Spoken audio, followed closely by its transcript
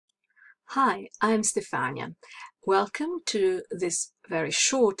Hi, I'm Stefania. Welcome to this very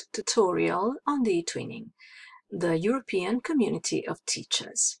short tutorial on the etwinning, the European Community of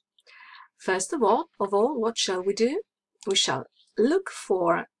Teachers. First of all, what shall we do? We shall look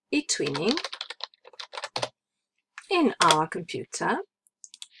for etwinning in our computer,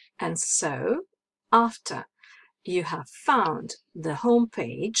 and so after you have found the home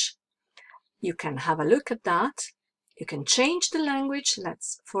page, you can have a look at that. You can change the language.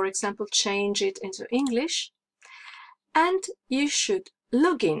 Let's, for example, change it into English. And you should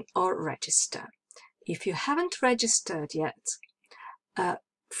log in or register. If you haven't registered yet,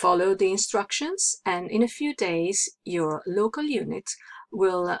 follow the instructions, and in a few days your local unit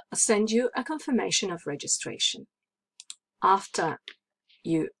will send you a confirmation of registration. After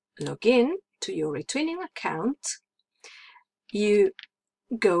you log in to your etwinning account, you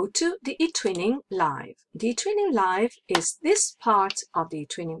go to the etwinning live. The etwinning live is this part of the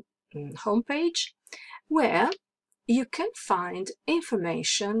etwinning homepage where you can find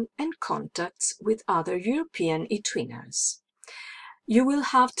information and contacts with other European etwinners. You will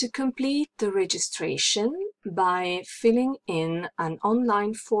have to complete the registration by filling in an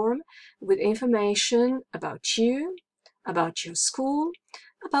online form with information about you, about your school,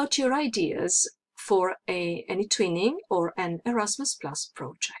 about your ideas for an etwinning or an Erasmus Plus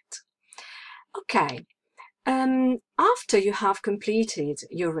project. Okay, after you have completed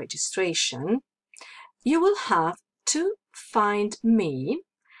your registration, you will have to find me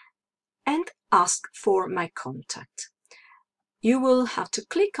and ask for my contact. You will have to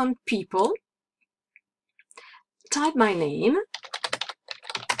click on People, type my name,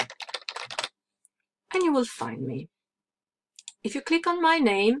 and you will find me. If you click on my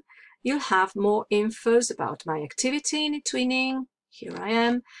name, you'll have more infos about my activity in etwinning. Here I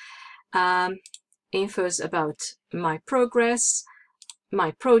am. Infos about my progress, my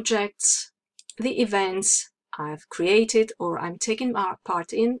projects, the events I've created or I'm taking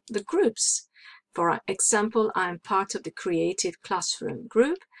part in, the groups. For example, I'm part of the Creative Classroom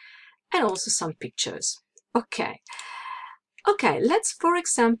group, and also some pictures. Okay, let's, for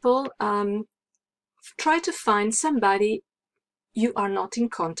example, try to find somebody you are not in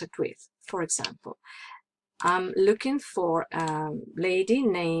contact with. For example, I'm looking for a lady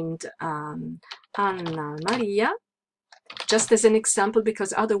named Anna Maria, just as an example,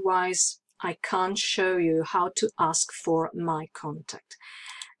 because otherwise I can't show you how to ask for my contact.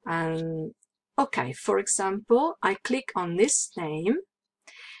 Okay, for example, I click on this name,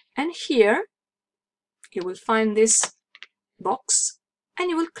 and here you will find this box, and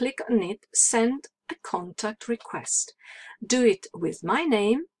you will click on it, send a contact request. Do it with my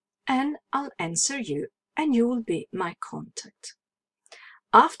name, and I'll answer you, and you will be my contact.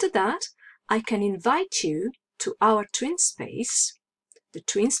 After that, I can invite you to our twin space, the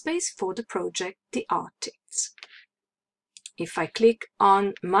twin space for the project The Artists. If I click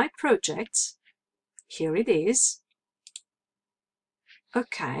on my projects, here it is.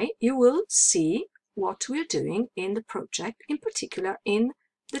 Okay, you will see what we're doing in the project, in particular in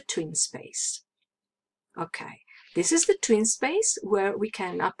the twin space. Okay, this is the twin space where we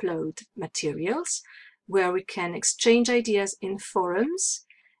can upload materials, where we can exchange ideas in forums,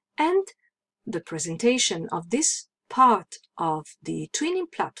 and the presentation of this part of the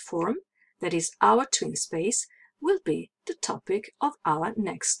twinning platform, that is our twin space, will be the topic of our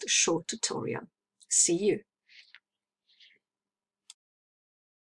next short tutorial. See you!